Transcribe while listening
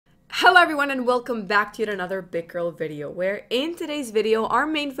Hello everyone and welcome back to yet another Big Girl video, where in today's video our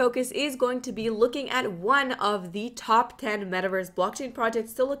main focus is going to be looking at one of the top 10 Metaverse blockchain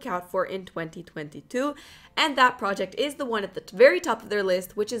projects to look out for in 2022, and that project is the one at the very top of their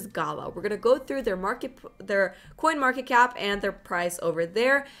list, which is Gala. We're going to go through their coin market cap and their price over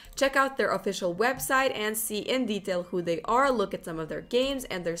there, check out their official website and see in detail who they are, look at some of their games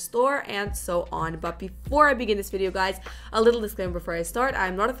and their store and so on. But before I begin this video, guys, a little disclaimer before I start.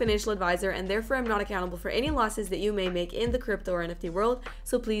 I'm not a financial advisor and therefore I'm not accountable for any losses that you may make in the crypto or NFT world,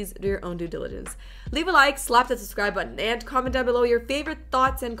 so please do your own due diligence. Leave a like, slap that subscribe button, and comment down below your favorite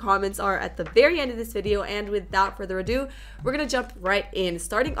thoughts and comments are at the very end of this video. And without further ado, we're gonna jump right in,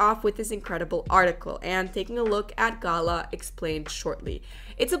 starting off with this incredible article and taking a look at Gala explained shortly.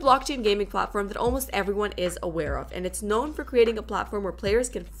 It's a blockchain gaming platform that almost everyone is aware of, and it's known for creating a platform where players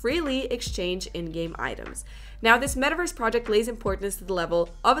can freely exchange in-game items. Now, this Metaverse project lays importance to the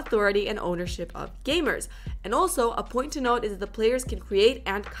level of authority and ownership of gamers. And also, a point to note is that the players can create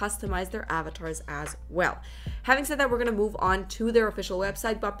and customize their avatars as well. Having said that, we're going to move on to their official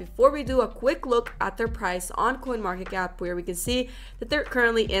website, but before we do, a quick look at their price on CoinMarketCap, where we can see that they're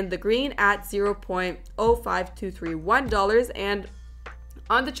currently in the green at $0.05231, and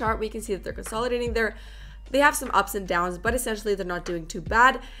on the chart we can see that they're consolidating They have some ups and downs, but essentially they're not doing too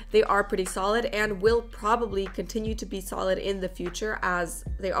bad. They are pretty solid and will probably continue to be solid in the future, as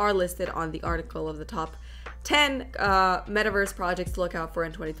they are listed on the article of the top 10 Metaverse projects to look out for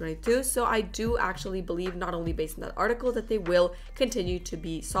in 2022. So I do actually believe, not only based on that article, that they will continue to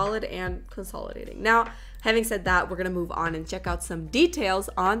be solid and consolidating. Now, having said that, we're going to move on and check out some details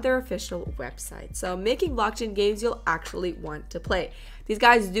on their official website. So making blockchain games you'll actually want to play. These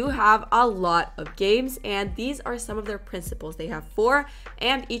guys do have a lot of games, and these are some of their principles. They have 4,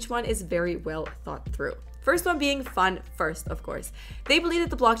 and each one is very well thought through. First one being fun first, of course. They believe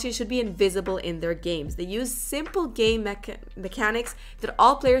that the blockchain should be invisible in their games. They use simple game mechanics that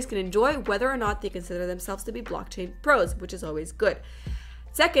all players can enjoy, whether or not they consider themselves to be blockchain pros, which is always good.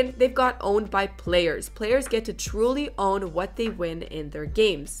 Second, they've got owned by players. Players get to truly own what they win in their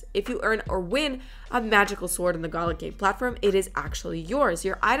games. If you earn or win a magical sword on the Gala Game platform, it is actually yours.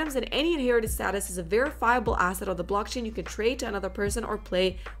 Your items and any inherited status is a verifiable asset on the blockchain you can trade to another person or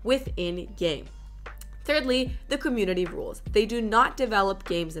play within game. Thirdly, the community rules. They do not develop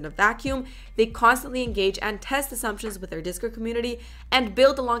games in a vacuum. They constantly engage and test assumptions with their Discord community and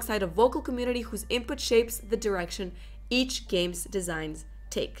build alongside a vocal community whose input shapes the direction each game's designs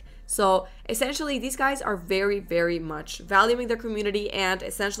take. So essentially, these guys are very, very much valuing their community, and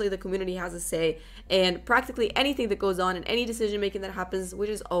essentially the community has a say in practically anything that goes on and any decision making that happens, which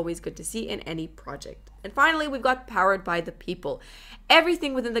is always good to see in any project. And finally, we've got powered by the people.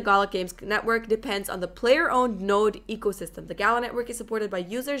 Everything within the Gala Games network depends on the player-owned node ecosystem. The Gala network is supported by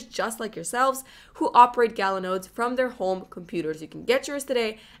users just like yourselves who operate Gala nodes from their home computers. You can get yours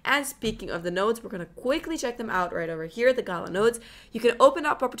today. And speaking of the nodes, we're going to quickly check them out right over here, the Gala nodes. You can open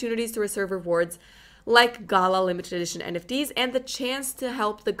up opportunities to receive rewards like Gala limited edition NFTs and the chance to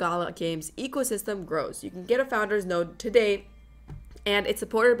help the Gala Games ecosystem grows. You can get a founder's node today, and it's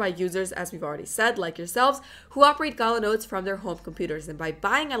supported by users, as we've already said, like yourselves, who operate Gala nodes from their home computers. And by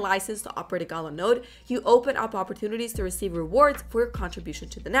buying a license to operate a Gala node, you open up opportunities to receive rewards for your contribution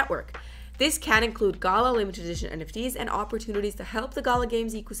to the network. This can include Gala limited edition NFTs and opportunities to help the Gala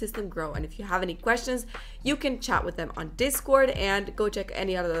Games ecosystem grow. And if you have any questions, you can chat with them on Discord and go check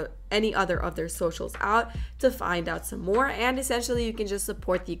any other of their socials out to find out some more. And essentially, you can just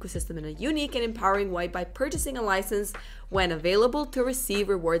support the ecosystem in a unique and empowering way by purchasing a license when available to receive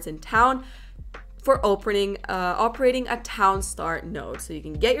rewards in town for operating a town star node. So you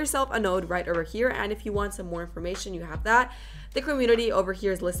can get yourself a node right over here. And if you want some more information, you have that. The community over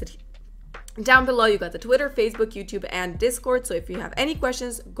here is listed down below. You got the Twitter, Facebook, YouTube, and Discord. So if you have any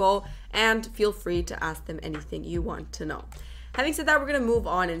questions, go and feel free to ask them anything you want to know. Having said that, we're going to move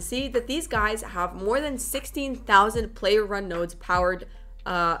on and see that these guys have more than 16,000 player-run nodes powering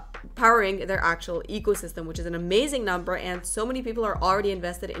their actual ecosystem, which is an amazing number. And so many people are already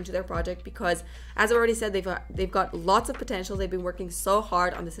invested into their project because, as I already said, they've got lots of potential. They've been working so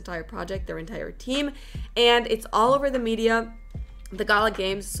hard on this entire project, their entire team, and it's all over the media, the Gala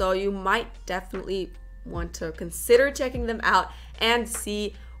Games, so you might definitely want to consider checking them out and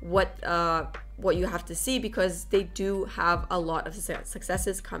see what you have to see, because they do have a lot of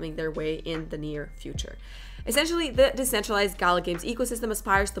successes coming their way in the near future. Essentially, the decentralized Gala Games ecosystem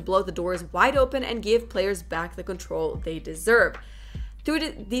aspires to blow the doors wide open and give players back the control they deserve.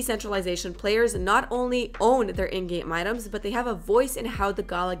 Through decentralization, players not only own their in-game items, but they have a voice in how the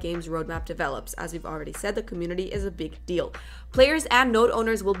Gala Games roadmap develops. As we've already said, the community is a big deal. Players and node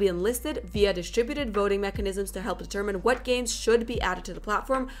owners will be enlisted via distributed voting mechanisms to help determine what games should be added to the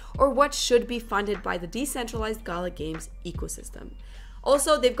platform or what should be funded by the decentralized Gala Games ecosystem.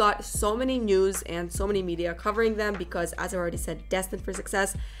 Also, they've got so many news and so many media covering them because, as I already said, destined for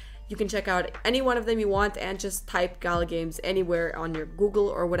success. You can check out any one of them you want and just type Gala Games anywhere on your Google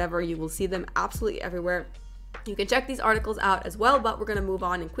or whatever. You will see them absolutely everywhere. You can check these articles out as well, but we're going to move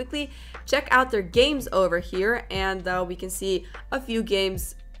on and quickly check out their games over here. And we can see a few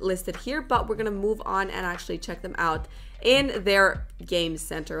games listed here, but we're going to move on and actually check them out in their games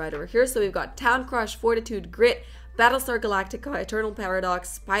center right over here. So we've got Town Crush, Fortitude, Grit, Battlestar Galactica, Eternal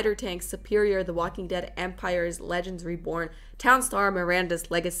Paradox, Spider Tank, Superior, The Walking Dead, Empires, Legends Reborn, Townstar, Miranda's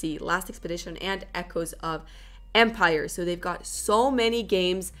Legacy, Last Expedition, and Echoes of Empire. So they've got so many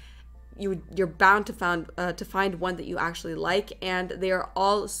games. You're bound to find one that you actually like, and they are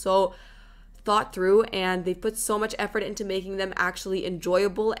all so thought through, and they put so much effort into making them actually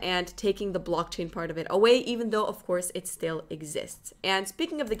enjoyable and taking the blockchain part of it away, even though of course it still exists. And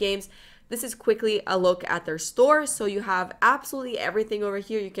speaking of the games, this is quickly a look at their store. So you have absolutely everything over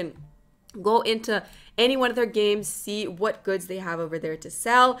here. You can go into any one of their games, see what goods they have over there to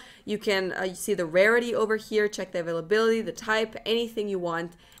sell. You can see the rarity over here, check the availability, the type, anything you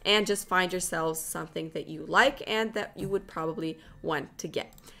want, and just find yourselves something that you like and that you would probably want to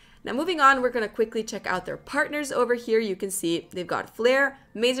get. Now moving on, we're going to quickly check out their partners over here. You can see they've got Flare,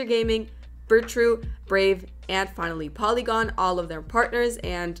 Mazer Gaming, Virtue, Brave, and finally Polygon, all of their partners,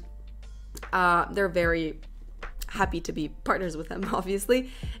 and they're very happy to be partners with them,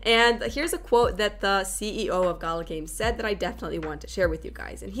 obviously. And here's a quote that the CEO of Gala Games said that I definitely want to share with you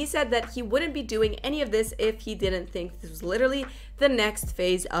guys. And he said that he wouldn't be doing any of this if he didn't think this was literally the next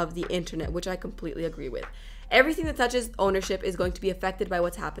phase of the internet, which I completely agree with. Everything that touches ownership is going to be affected by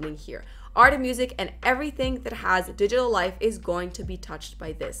what's happening here. Art and music and everything that has digital life is going to be touched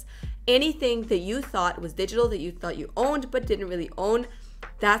by this. Anything that you thought was digital, that you thought you owned but didn't really own,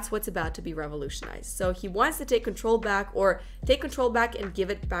 that's what's about to be revolutionized. So he wants to take control back and give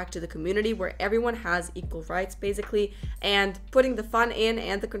it back to the community where everyone has equal rights basically, and putting the fun in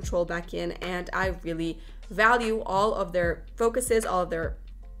and the control back in. And I really value all of their focuses, all of their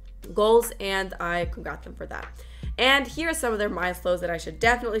goals, and I congrat them for that. And here are some of their milestones that I should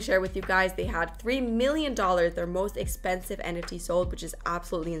definitely share with you guys. They had $3 million, their most expensive NFT sold, which is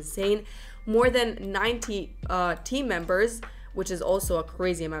absolutely insane. More than 90 team members, which is also a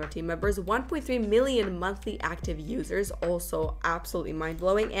crazy amount of team members. 1.3 million monthly active users, also absolutely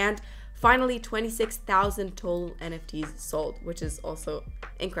mind-blowing. And finally, 26,000 total NFTs sold, which is also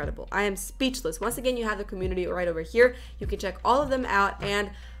incredible. I am speechless. Once again, you have the community right over here. You can check all of them out.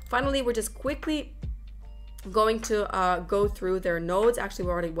 And finally, we're just quickly going to go through their nodes. Actually,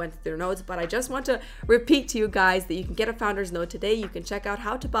 we already went through their nodes, but I just want to repeat to you guys that you can get a founder's node today. You can check out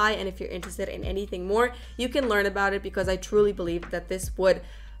how to buy, and if you're interested in anything more, you can learn about it, because I truly believe that this would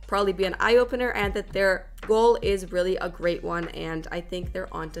probably be an eye-opener and that their goal is really a great one, and I think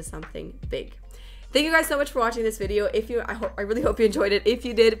they're onto something big. Thank you guys so much for watching this video. I really hope you enjoyed it. If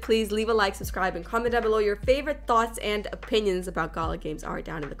you did, please leave a like, subscribe, and comment down below. Your favorite thoughts and opinions about Gala Games are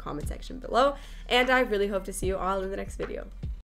down in the comment section below. And I really hope to see you all in the next video.